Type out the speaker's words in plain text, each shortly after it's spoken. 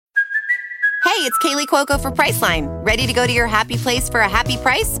it's Kaylee Cuoco for Priceline. Ready to go to your happy place for a happy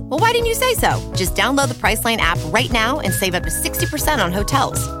price? Well, why didn't you say so? Just download the Priceline app right now and save up to 60% on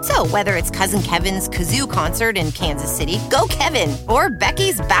hotels. So whether it's Cousin Kevin's Kazoo Concert in Kansas City, go Kevin, or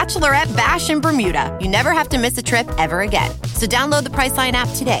Becky's Bachelorette Bash in Bermuda, you never have to miss a trip ever again. So download the Priceline app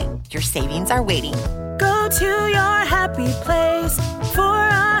today. Your savings are waiting. Go to your happy place for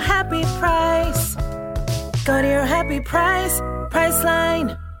a happy price. Go to your happy price,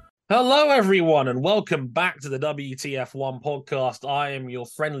 Priceline. Hello, everyone, and welcome back to the WTF1 podcast. I am your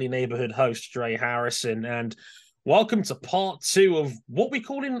friendly neighborhood host, Dre Harrison, and welcome to part 2 of what we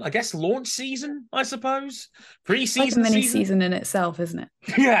call in, I guess, launch season, I suppose. Pre-season like a mini season? season in itself, isn't it?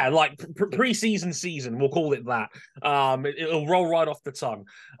 Yeah, like pre-season season, we'll call it that. It'll roll right off the tongue.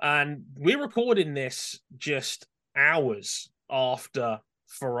 And we're recording this just hours after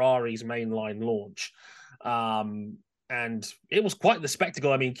Ferrari's mainline launch. And it was quite the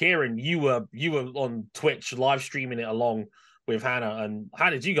spectacle. I mean, Kieran, you were on Twitch live streaming it along with Hannah. And how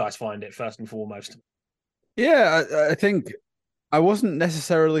did you guys find it, first and foremost? Yeah, I think I wasn't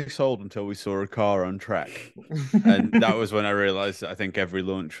necessarily sold until we saw a car on track. And that was when I realized that I think every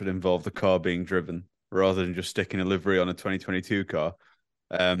launch should involve the car being driven rather than just sticking a livery on a 2022 car.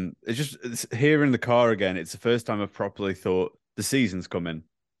 It's hearing the car again. It's the first time I've properly thought the season's coming.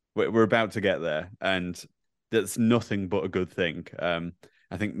 We're about to get there. And that's nothing but a good thing.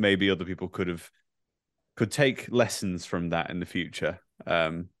 I think maybe other people could take lessons from that in the future.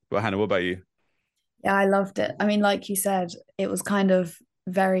 But Hannah, what about you? Yeah, I loved it. I mean, like you said, it was kind of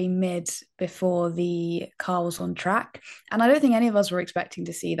very mid before the car was on track. And I don't think any of us were expecting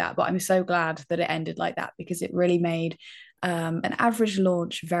to see that, but I'm so glad that it ended like that because it really made an average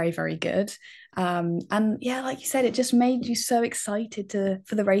launch very, very good. And yeah, like you said, it just made you so excited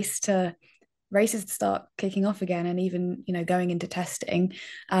for the races to start kicking off again, and even going into testing.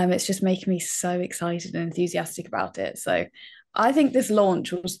 It's just making me so excited and enthusiastic about it. So I think this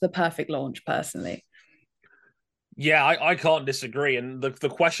launch was the perfect launch, personally. Yeah, I can't disagree. And the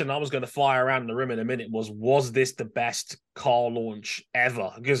question I was going to fire around the room in a minute was this the best car launch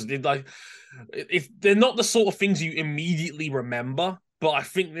ever? Because if they're not the sort of things you immediately remember, but I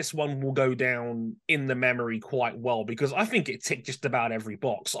think this one will go down in the memory quite well because I think it ticked just about every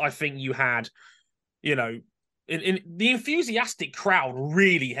box. I think you had, in the enthusiastic crowd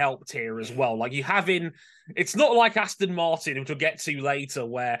really helped here as well. Like it's not like Aston Martin, which we'll get to later,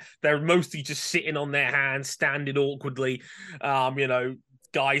 where they're mostly just sitting on their hands, standing awkwardly,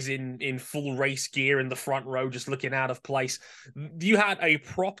 guys in full race gear in the front row, just looking out of place. You had a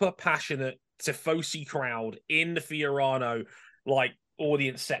proper passionate Tifosi crowd in the Fiorano,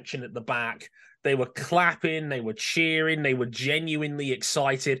 audience section at the back. They were clapping, they were cheering, they were genuinely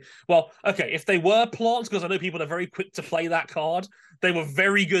excited. Well, okay, if they were plants, because I know people are very quick to play that card, they were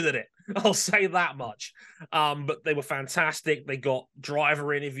very good at it. I'll say that much. But they were fantastic. They got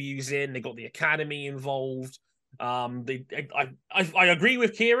driver interviews in, they got the academy involved. I agree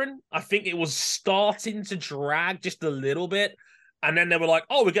with Kieran. I think it was starting to drag just a little bit. And then they were like,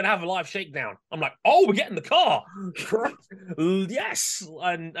 oh, we're going to have a live shakedown. I'm like, oh, we're getting the car. Yes.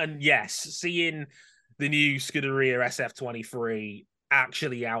 And yes, seeing the new Scuderia SF23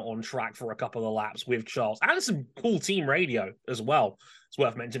 actually out on track for a couple of laps with Charles. And some cool team radio as well. It's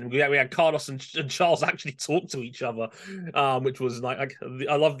worth mentioning. We had Carlos and Charles actually talk to each other, which was like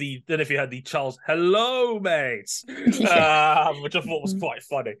I love I don't know if you heard the Charles, hello, mates, which I thought was quite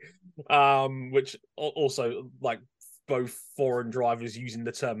funny. Which also, both foreign drivers using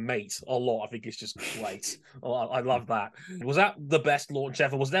the term mate a lot, I think it's just great. I love that. Was that the best launch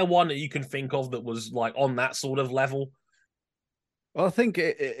ever? Was there one that you can think of that was on that sort of level? Well, I think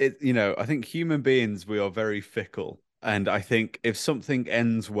I think human beings, we are very fickle. And I think if something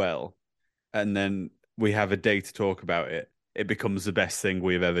ends well and then we have a day to talk about it, it becomes the best thing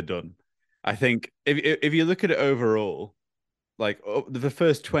we've ever done. I think if you look at it overall, the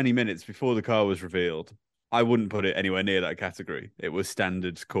first 20 minutes before the car was revealed, I wouldn't put it anywhere near that category. It was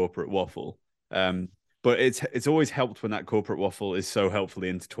standard corporate waffle. But it's always helped when that corporate waffle is so helpfully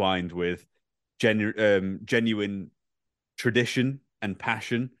intertwined with genuine tradition and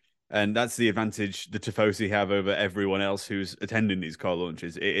passion. And that's the advantage the Tifosi have over everyone else who's attending these car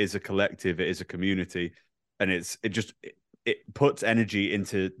launches. It is a collective, it is a community, and it puts energy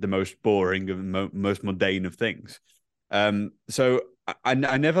into the most boring and most mundane of things. So I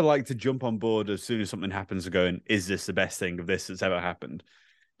never like to jump on board as soon as something happens and going, is this the best thing of this that's ever happened?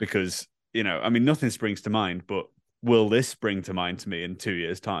 Because, nothing springs to mind, but will this spring to mind to me in 2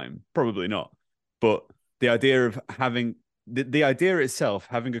 years' time? Probably not. But the idea of having the idea itself,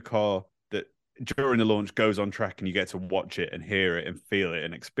 having a car that during the launch goes on track and you get to watch it and hear it and feel it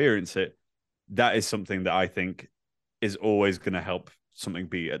and experience it, that is something that I think is always going to help something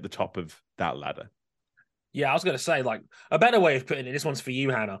be at the top of that ladder. Yeah, I was going to say, like, a better way of putting it, this one's for you,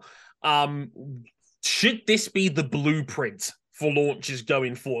 Hannah. Should this be the blueprint for launches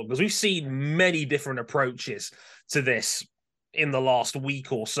going forward? Because we've seen many different approaches to this in the last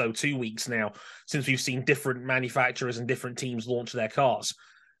week or so, 2 weeks now, since we've seen different manufacturers and different teams launch their cars.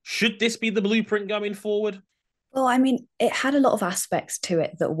 Should this be the blueprint going forward? Well, I mean, it had a lot of aspects to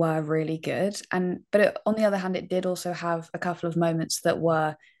it that were really good, on the other hand, it did also have a couple of moments that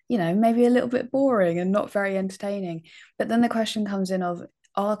were, maybe a little bit boring and not very entertaining. But then the question comes in of,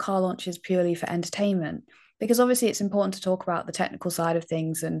 are car launches purely for entertainment? Because obviously it's important to talk about the technical side of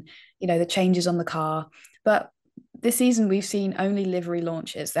things and, the changes on the car. But this season we've seen only livery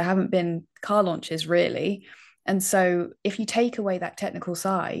launches. There haven't been car launches really. And so if you take away that technical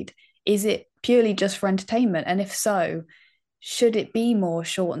side, is it purely just for entertainment? And if so, should it be more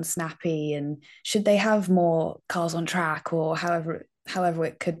short and snappy? And should they have more cars on track, or however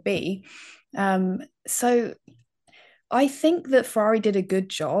it could be? So I think that Ferrari did a good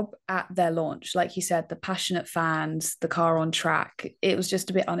job at their launch. Like you said, the passionate fans, the car on track, it was just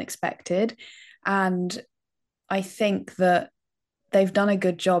a bit unexpected. And I think that they've done a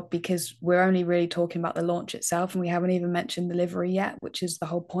good job because we're only really talking about the launch itself and we haven't even mentioned the livery yet, which is the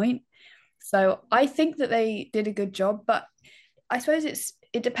whole point. So I think that they did a good job, but I suppose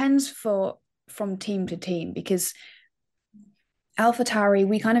it depends from team to team, because AlphaTauri,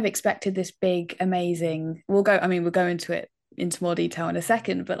 we kind of expected this big, amazing, we'll go into more detail in a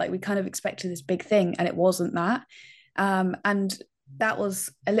second, but like we kind of expected this big thing and it wasn't that. And that was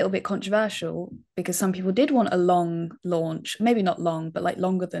a little bit controversial because some people did want a long launch, maybe not long, but like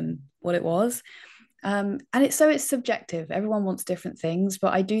longer than what it was. And it's subjective. Everyone wants different things,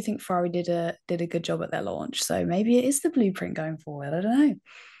 but I do think Ferrari did a good job at their launch. So maybe it is the blueprint going forward. I don't know.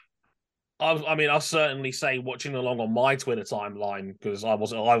 I mean, I'll certainly say watching along on my Twitter timeline, because I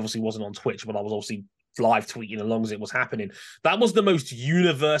obviously wasn't on Twitch, but I was obviously live tweeting along as it was happening. That was the most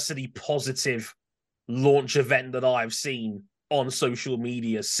universally positive launch event that I've seen on social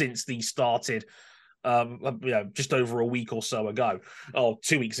media since these started. Just over a week or so ago, or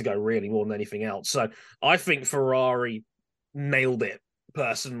 2 weeks ago, really, more than anything else. So I think Ferrari nailed it.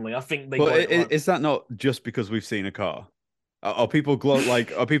 Personally, I think they. But is that not just because we've seen a car? Are people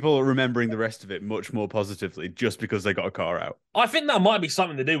are people remembering the rest of it much more positively just because they got a car out? I think that might be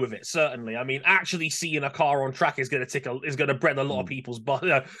something to do with it. Certainly, I mean, actually seeing a car on track is going to bread a lot of people's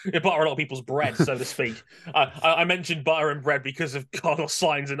butter a lot of people's bread, so to speak. I mentioned butter and bread because of Carlos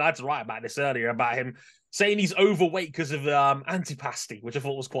Sainz, and I had to write about this earlier about him saying he's overweight because of antipasti, which I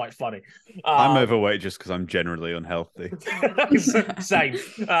thought was quite funny. I'm overweight just because I'm generally unhealthy. Same.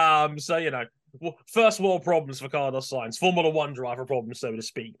 So first world problems for Carlos Sainz, Formula One driver problems, so to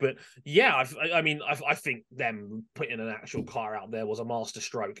speak. But yeah, I think them putting an actual car out there was a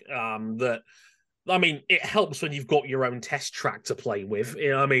masterstroke. It helps when you've got your own test track to play with.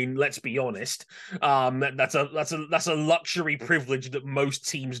 Let's be honest. That's a luxury privilege that most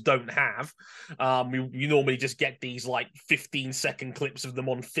teams don't have. You normally just get these like 15-second clips of them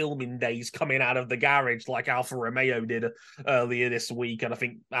on filming days coming out of the garage, like Alfa Romeo did earlier this week, and I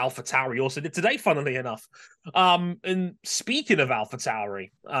think AlphaTauri also did today, funnily enough. And speaking of AlphaTauri,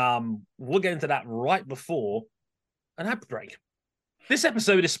 we'll get into that right before an ad break. This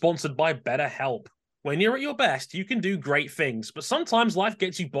episode is sponsored by BetterHelp. When you're at your best, you can do great things, but sometimes life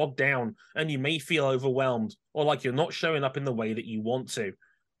gets you bogged down and you may feel overwhelmed or like you're not showing up in the way that you want to.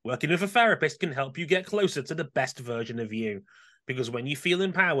 Working with a therapist can help you get closer to the best version of you, because when you feel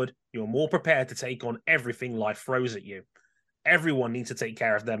empowered, you're more prepared to take on everything life throws at you. Everyone needs to take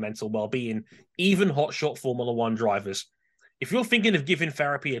care of their mental well-being, even hotshot Formula One drivers. If you're thinking of giving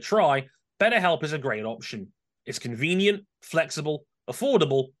therapy a try, BetterHelp is a great option. It's convenient, flexible,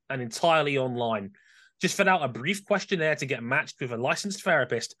 affordable, and entirely online. Just fill out a brief questionnaire to get matched with a licensed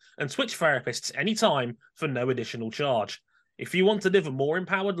therapist and switch therapists anytime for no additional charge. If you want to live a more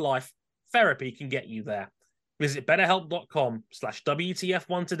empowered life, therapy can get you there. Visit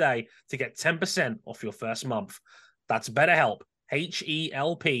betterhelp.com/WTF1 today to get 10% off your first month. That's BetterHelp,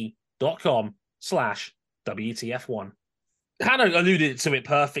 HELP.com/WTF1. Hannah alluded to it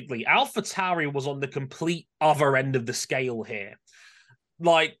perfectly. AlphaTauri was on the complete other end of the scale here.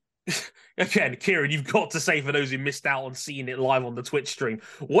 Like, again, Kieran, you've got to say for those who missed out on seeing it live on the Twitch stream,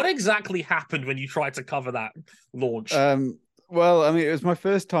 what exactly happened when you tried to cover that launch? Well, it was my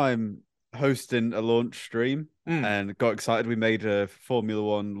first time hosting a launch stream and got excited. We made a Formula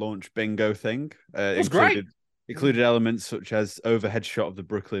One launch bingo thing. It was great. Included elements such as overhead shot of the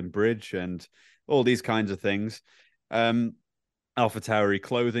Brooklyn Bridge and all these kinds of things. AlphaTauri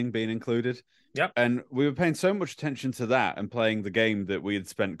clothing being included. Yep. And we were paying so much attention to that and playing the game that we had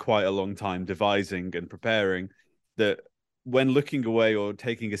spent quite a long time devising and preparing that when looking away or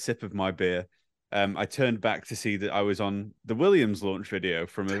taking a sip of my beer, I turned back to see that I was on the Williams launch video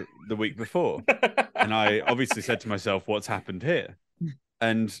from the week before. And I obviously said to myself, what's happened here?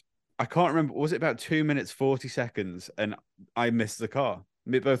 And I can't remember, was it about 2 minutes, 40 seconds? And I missed the car.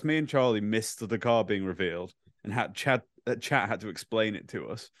 Both me and Charlie missed the car being revealed and chat had to explain it to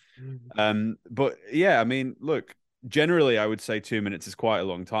us. But yeah, I mean, look, generally I would say 2 minutes is quite a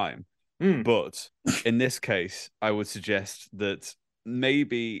long time. But in this case, I would suggest that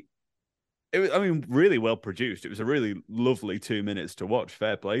maybe it was, I mean, really well produced. It was a really lovely 2 minutes to watch.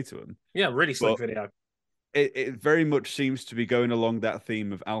 Fair play to him. Yeah, really slick video. It very much seems to be going along that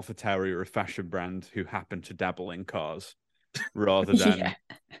theme of AlphaTauri are a fashion brand who happen to dabble in cars rather than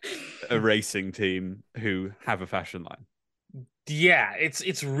a racing team who have a fashion line. Yeah,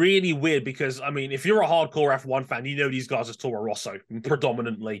 it's really weird because, I mean, if you're a hardcore F1 fan, you know these guys are Toro Rosso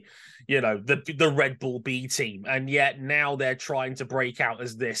predominantly, you know, the Red Bull B team. And yet now they're trying to break out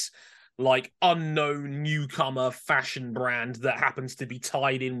as this like unknown newcomer fashion brand that happens to be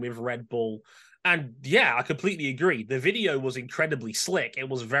tied in with Red Bull. And yeah, I completely agree. The video was incredibly slick. It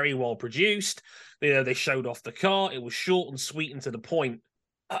was very well produced. You know, they showed off the car. It was short and sweet and to the point.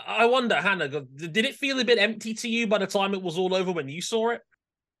 I wonder, Hannah, did it feel a bit empty to you by the time it was all over when you saw it?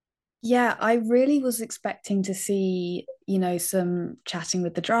 Yeah, I really was expecting to see, you know, some chatting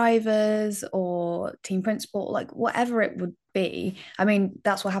with the drivers or team principal, like whatever it would be. I mean,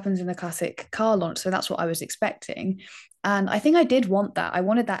 that's what happens in the classic car launch. So that's what I was expecting. And I think I did want that. I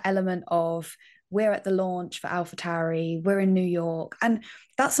wanted that element of we're at the launch for AlphaTauri, we're in New York. And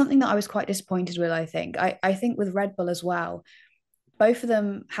that's something that I was quite disappointed with, I think. I think with Red Bull as well, both of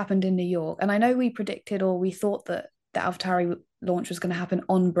them happened in New York. And I know we predicted or we thought that the AlphaTauri launch was going to happen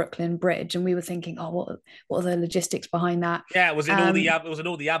on Brooklyn Bridge, and we were thinking, oh, what are the logistics behind that? Yeah, it was in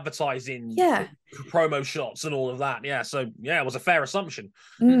all the advertising, promo shots and all of that. Yeah, so yeah, it was a fair assumption.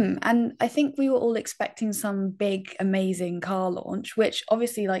 And I think we were all expecting some big, amazing car launch, which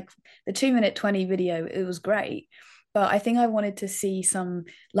obviously, like the 2-minute 20 video, it was great. But I think I wanted to see some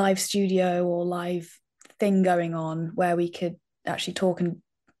live studio or live thing going on where we could actually talk and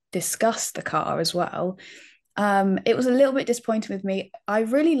discuss the car as well. It was a little bit disappointing with me. I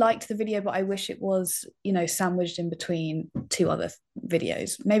really liked the video, but I wish it was, you know, sandwiched in between two other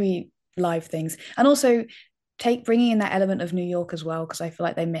videos, maybe live things, and also bringing in that element of New York as well, because I feel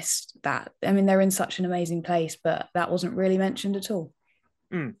like they missed that. I mean, they're in such an amazing place, but that wasn't really mentioned at all.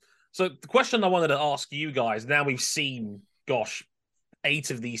 So the question I wanted to ask you guys, now we've seen,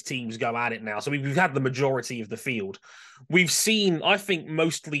 8 of these teams go at it now. So we've had the majority of the field. We've seen, I think,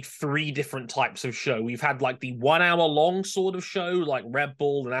 mostly 3 different types of show. We've had like the 1 hour long sort of show, like Red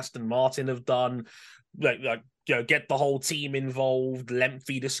Bull and Aston Martin have done, like you know, get the whole team involved,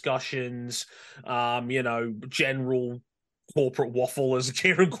 lengthy discussions, you know, general corporate waffle, as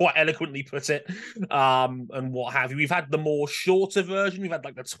Kieran quite eloquently put it, and what have you. We've had the more shorter version. We've had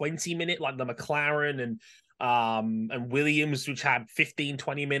like the 20-minute, like the McLaren and Williams, which had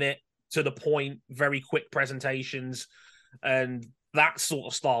 15-20 minute to the point, very quick presentations, and that sort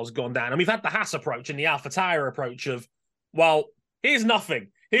of style's gone down. And we've had the Haas approach and the AlphaTauri approach of, well, here's nothing,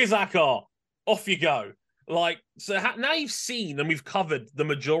 here's our car, off you go. Like, so now you've seen and we've covered the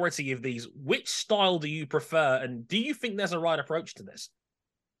majority of these. Which style do you prefer, and do you think there's a right approach to this?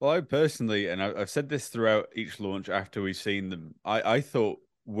 Well, I personally, and I've said this throughout each launch after we've seen them, I thought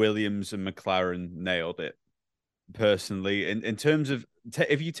Williams and McLaren nailed it. Personally, in terms of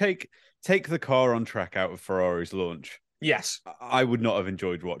if you take the car on track out of Ferrari's launch, yes, I would not have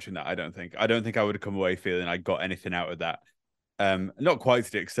enjoyed watching that. I don't think I would have come away feeling I got anything out of that. Not quite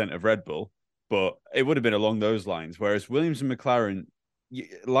to the extent of Red Bull, but it would have been along those lines. Whereas Williams and McLaren,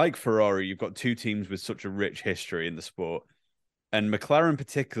 like Ferrari, you've got 2 teams with such a rich history in the sport, and McLaren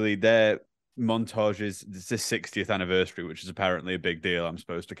particularly, their montages. It's the 60th anniversary, which is apparently a big deal. I'm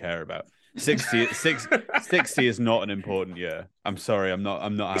supposed to care about. 60 is not an important year. I'm sorry, I'm not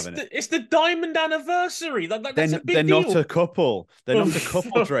having it. It's the diamond anniversary. That's a big they're deal. not a couple. They're not a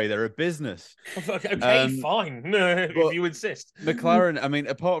couple, Dre. They're a business. Okay, fine. If you insist. McLaren, I mean,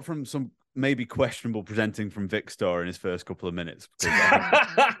 apart from some maybe questionable presenting from Vic Starr in his first couple of minutes, because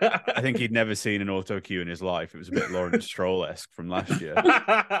I think he'd never seen an auto cue in his life. It was a bit Lawrence Stroll-esque from last year.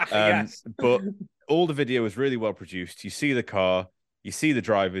 Yes. But all the video was really well produced. You see the car, you see the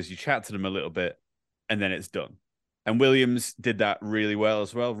drivers, you chat to them a little bit, and then it's done. And Williams did that really well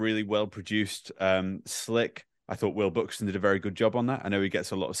as well. Really well produced, slick. I thought Will Buxton did a very good job on that. I know he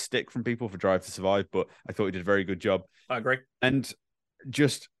gets a lot of stick from people for Drive to Survive, but I thought he did a very good job. I agree. And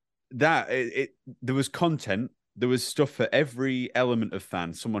just there was content. There was stuff for every element of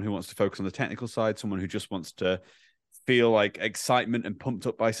fan. Someone who wants to focus on the technical side, someone who just wants to feel like excitement and pumped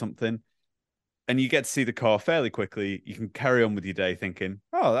up by something. And you get to see the car fairly quickly. You can carry on with your day thinking,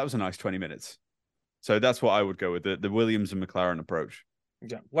 oh, that was a nice 20 minutes. So that's what I would go with, the Williams and McLaren approach.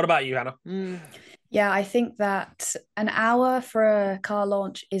 Yeah. What about you, Hannah? Yeah, I think that an hour for a car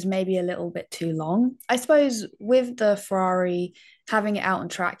launch is maybe a little bit too long. I suppose with the Ferrari having it out on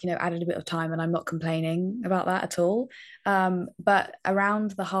track, added a bit of time, and I'm not complaining about that at all. But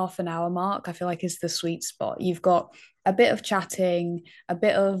around the half an hour mark, I feel like is the sweet spot. You've got a bit of chatting, a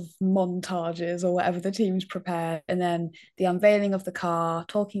bit of montages or whatever the team's prepared, and then the unveiling of the car,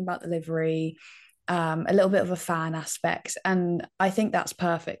 talking about the livery, a little bit of a fan aspect. And I think that's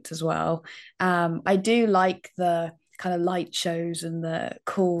perfect as well. I do like the kind of light shows and the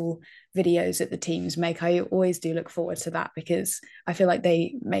cool videos that the teams make. I always do look forward to that because I feel like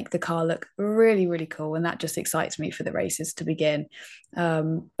they make the car look really, really cool. And that just excites me for the races to begin.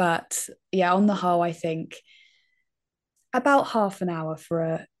 But yeah, on the whole, I think about half an hour for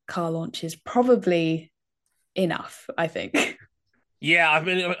a car launch is probably enough, I think. Yeah, I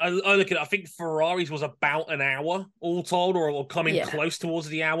mean, I look at it, I think Ferrari's was about an hour all told, or coming close towards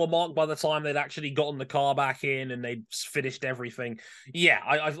the hour mark by the time they'd actually gotten the car back in and they'd finished everything. Yeah,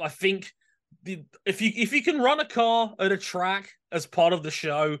 I think if you can run a car at a track as part of the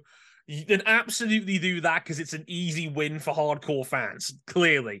show, then absolutely do that because it's an easy win for hardcore fans,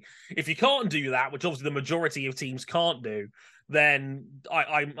 clearly. If you can't do that, which obviously the majority of teams can't do, then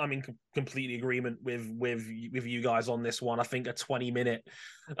I'm in completely agreement with you guys on this one. I think a 20-minute,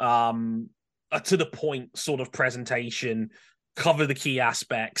 to the point sort of presentation, cover the key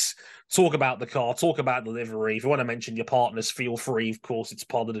aspects, talk about the car, talk about the livery. If you want to mention your partners, feel free. Of course, it's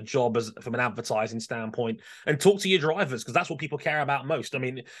part of the job from an advertising standpoint. And talk to your drivers, because that's what people care about most. I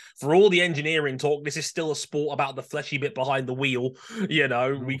mean, for all the engineering talk, this is still a sport about the fleshy bit behind the wheel.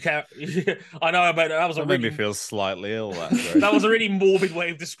 We care. I know, but that was that made me feel slightly ill. That was a really morbid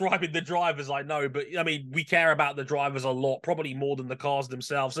way of describing the drivers, I know. But, I mean, we care about the drivers a lot, probably more than the cars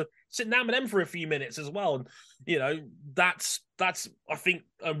themselves. So sit down with them for a few minutes as well. And, that's I think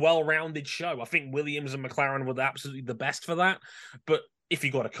a well-rounded show. I think Williams and McLaren were absolutely the best for that. But if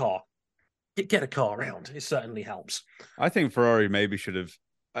you got a car, get a car around. It certainly helps. I think Ferrari maybe should have.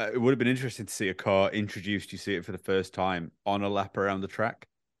 It would have been interesting to see a car introduced. You see it for the first time on a lap around the track.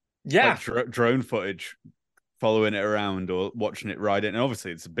 Yeah, like drone footage, following it around or watching it ride it. And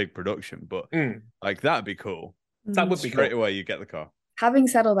obviously, it's a big production, but like that'd be cool. That would be straight cool. away. You get the car. Having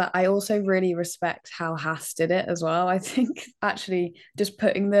said all that, I also really respect how Haas did it as well. I think actually just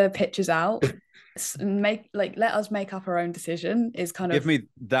putting the pictures out and let us make up our own decision is kind of... Give me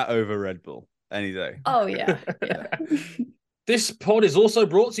that over Red Bull any day. Oh, yeah. This pod is also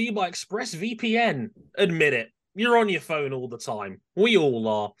brought to you by ExpressVPN. Admit it, you're on your phone all the time. We all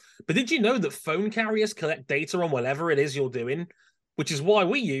are. But did you know that phone carriers collect data on whatever it is you're doing? Which is why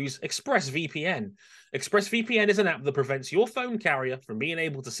we use ExpressVPN. ExpressVPN is an app that prevents your phone carrier from being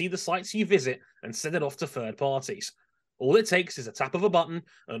able to see the sites you visit and send it off to third parties. All it takes is a tap of a button,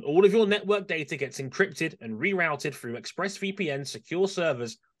 and all of your network data gets encrypted and rerouted through ExpressVPN's secure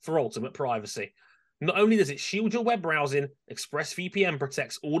servers for ultimate privacy. Not only does it shield your web browsing, ExpressVPN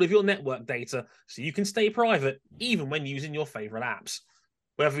protects all of your network data so you can stay private even when using your favorite apps.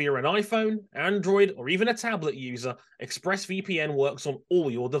 Whether you're an iPhone, Android, or even a tablet user, ExpressVPN works on all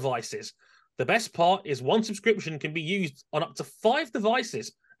your devices. The best part is one subscription can be used on up to 5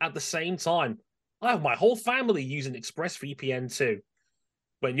 devices at the same time. I have my whole family using ExpressVPN too.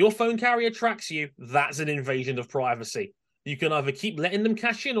 When your phone carrier tracks you, that's an invasion of privacy. You can either keep letting them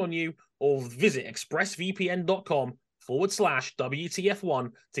cash in on you or visit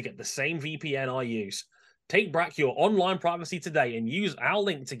expressvpn.com/WTF1 to get the same VPN I use. Take back your online privacy today and use our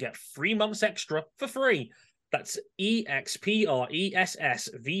link to get 3 months extra for free. That's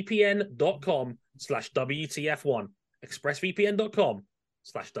expressvpn.com/WTF1.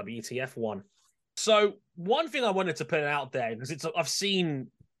 expressvpn.com/WTF1. So one thing I wanted to put out there, because I've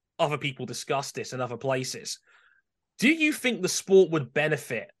seen other people discuss this in other places. Do you think the sport would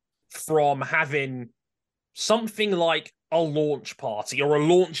benefit from having something like a launch party or a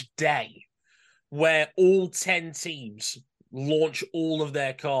launch day where all 10 teams launch all of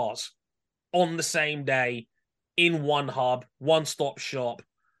their cars on the same day in one hub, one-stop shop,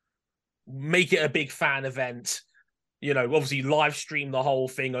 make it a big fan event, obviously live stream the whole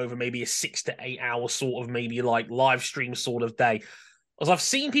thing over maybe a 6 to 8 hour sort of maybe like live stream sort of day? As I've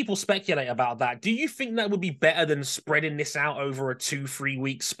seen people speculate about that, do you think that would be better than spreading this out over a 2-3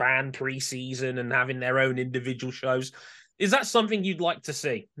 week span pre-season and having their own individual shows? Is that something you'd like to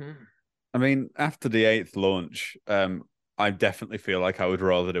see? I mean, after the 8th launch, I definitely feel like I would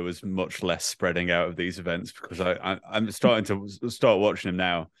rather there was much less spreading out of these events, because I'm starting to start watching them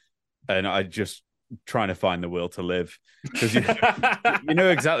now, and I just trying to find the will to live, because you know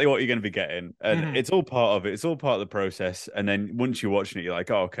exactly what you're going to be getting, and it's all part of it. It's all part of the process. And then once you're watching it, you're like,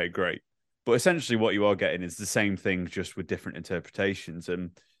 oh, okay, great. But essentially, what you are getting is the same thing, just with different interpretations.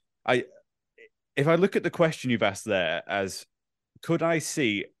 And if I look at the question you've asked there as, could I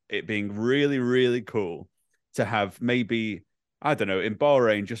see it being really, really cool to have maybe, I don't know, in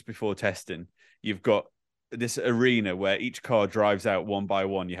Bahrain just before testing, you've got this arena where each car drives out one by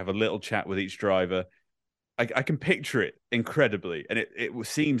one. You have a little chat with each driver. I can picture it incredibly, and it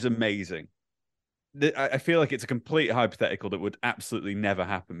seems amazing. I feel like it's a complete hypothetical that would absolutely never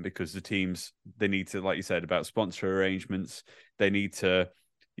happen, because the teams, they need to, like you said, about sponsor arrangements. They need to,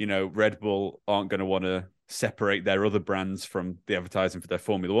 Red Bull aren't going to want to separate their other brands from the advertising for their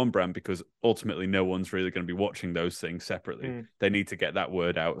Formula One brand, because ultimately no one's really going to be watching those things separately. They need to get that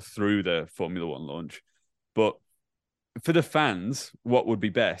word out through the Formula One launch. But for the fans, what would be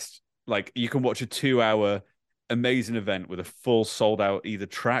best? Like, you can watch a 2-hour amazing event with a full sold out either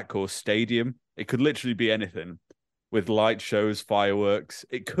track or stadium. It could literally be anything, with light shows, fireworks.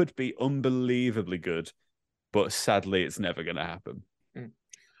 It could be unbelievably good, but sadly, it's never going to happen.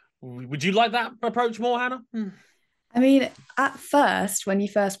 Would you like that approach more, Hannah? I mean, at first, when you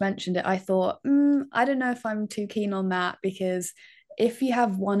first mentioned it, I thought, I don't know if I'm too keen on that, because if you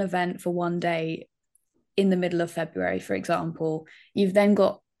have one event for one day in the middle of February, for example, you've then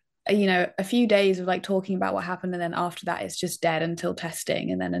got, a few days of like talking about what happened, and then after that it's just dead until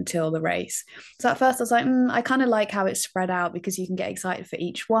testing and then until the race. So at first I was like, I kind of like how it's spread out, because you can get excited for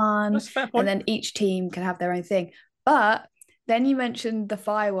each one, That's a fair point. and then each team can have their own thing. But then you mentioned the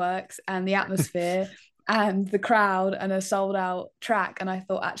fireworks and the atmosphere and the crowd and a sold out track, and I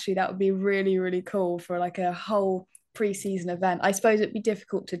thought actually that would be really, really cool for like a whole pre-season event. I suppose it'd be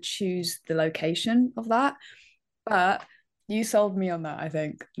difficult to choose the location of that, but you sold me on that, I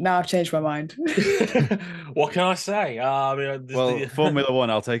think. Now I've changed my mind. What can I say? Formula One,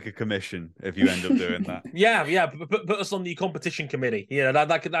 I'll take a commission if you end up doing that. Yeah. Put us on the competition committee.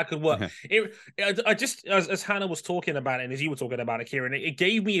 That could work. I just, as Hannah was talking about it, and as you were talking about it, Kieran, it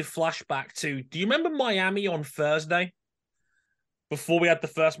gave me a flashback to. Do you remember Miami on Thursday? Before we had the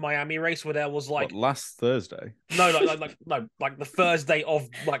first Miami race, where there was like last Thursday. No, like the Thursday of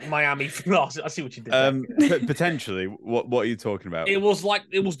like Miami. I see what you did. Potentially, what are you talking about? It was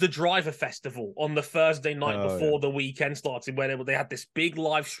the driver festival on the Thursday night before the weekend started, where they had this big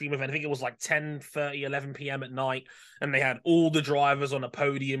live stream event. I think it was like 10:30, 11 p.m. at night, and they had all the drivers on a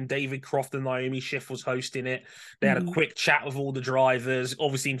podium. David Croft and Naomi Schiff was hosting it. They had a quick chat with all the drivers.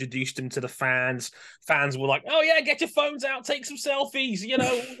 Obviously, introduced them to the fans. Fans were like, "Oh yeah, get your phones out, take some selfies." All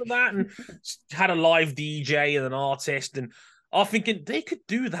of that, and had a live DJ and an artist, and I'm thinking they could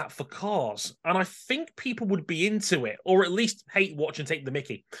do that for cars, and I think people would be into it, or at least hate watch and take the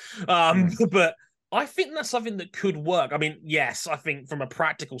mickey. But I think that's something that could work. I mean, yes, I think from a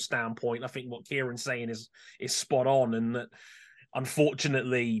practical standpoint, I think what Kieran's saying is spot on, and that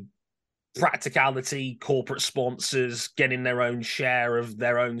unfortunately, practicality, corporate sponsors getting their own share of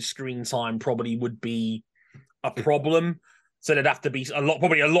their own screen time probably would be a problem. So there'd have to be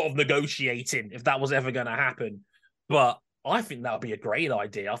probably a lot of negotiating if that was ever going to happen. But I think that would be a great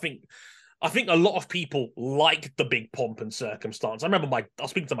idea. I think a lot of people like the big pomp and circumstance. I remember I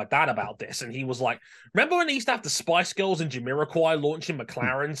was speaking to my dad about this, and he was like, "Remember when they used to have the Spice Girls and Jamiroquai launching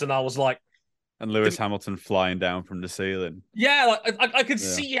McLarens?" And I was like, and Lewis Hamilton flying down from the ceiling. Yeah, like I could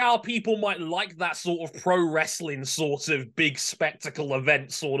see how people might like that sort of pro wrestling sort of big spectacle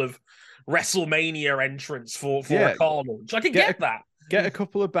event sort of WrestleMania entrance for a car launch. I could get that. Get a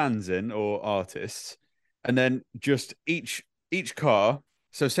couple of bands in, or artists, and then just each car.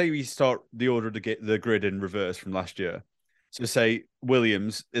 So say we start the order to get the grid in reverse from last year. So say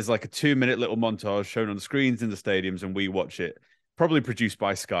Williams is like a 2-minute little montage shown on the screens in the stadiums, and we watch it. Probably produced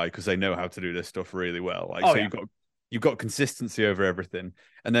by Sky, because they know how to do this stuff really well. You've got consistency over everything,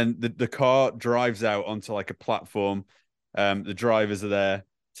 and then the car drives out onto like a platform. The drivers are there.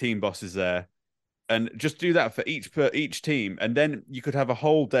 Team boss is there, and just do that for each team, and then you could have a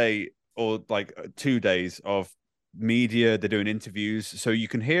whole day or like 2 days of media. They're doing interviews, so you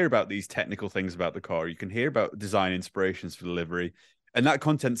can hear about these technical things about the car. You can hear about design inspirations for delivery, and that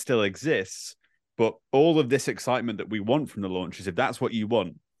content still exists. But all of this excitement that we want from the launches, if that's what you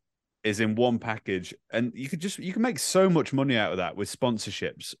want, is in one package, and you can make so much money out of that with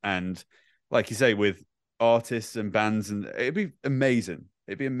sponsorships and, like you say, with artists and bands, and it'd be amazing.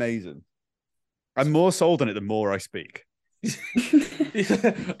 It'd be amazing. I'm more sold on it the more I speak.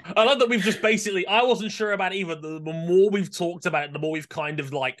 I love that we've just basically, I wasn't sure about it either. The more we've talked about it, the more we've kind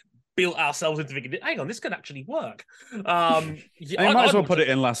of like built ourselves into thinking, hang on, this could actually work. You might as well put it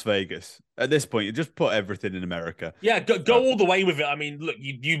in Las Vegas. At this point, you just put everything in America. Yeah, go all the way with it. I mean, look,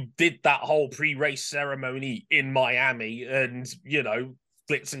 you did that whole pre-race ceremony in Miami, and you know,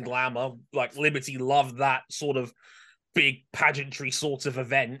 glitz and glamour. Like Liberty loved that sort of big pageantry sort of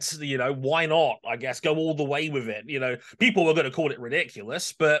event. You know, why not? I guess go all the way with it. You know, people were going to call it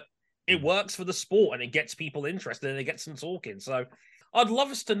ridiculous, but it works for the sport and it gets people interested and it gets them talking. So I'd love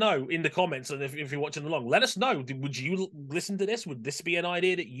us to know in the comments, and if you're watching along, let us know. Would you listen to this? Would this be an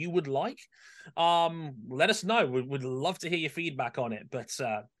idea that you would like? Let us know. We'd love to hear your feedback on it. But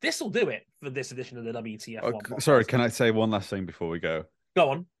this will do it for this edition of the WTF1. Sorry, can I say one last thing before we go?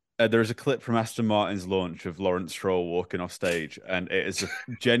 Go on. There is a clip from Aston Martin's launch of Lawrence Stroll walking off stage, and it is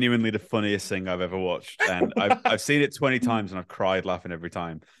genuinely the funniest thing I've ever watched. And I've seen it 20 times, and I've cried laughing every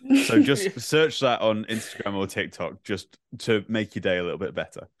time. So just search that on Instagram or TikTok just to make your day a little bit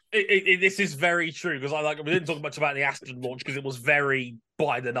better. This is very true, because we didn't talk much about the Aston launch because it was very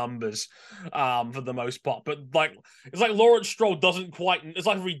by the numbers for the most part. But like, it's like Lawrence Stroll doesn't quite. It's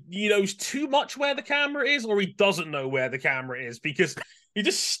like he knows too much where the camera is, or he doesn't know where the camera is, because he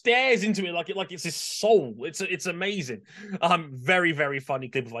just stares into it like it's his soul. It's amazing. Very, very funny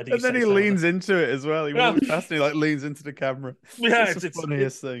clip. If I do. And then he leans into it as well. He walks past and he like leans into the camera. Yeah, it's the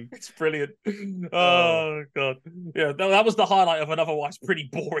funniest thing. It's brilliant. Oh god, yeah, that was the highlight of an otherwise pretty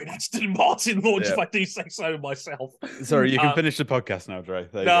boring Aston Martin launch, if I do say so myself. Sorry, you can finish the podcast now, Dre.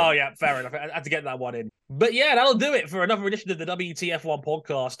 Yeah, fair enough. I had to get that one in. But yeah, that'll do it for another edition of the WTF1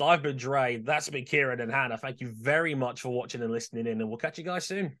 podcast. I've been Dre. That's been Kieran and Hannah. Thank you very much for watching and listening in, and we'll catch you guys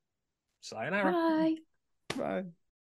soon. Sayonara. Bye. Bye.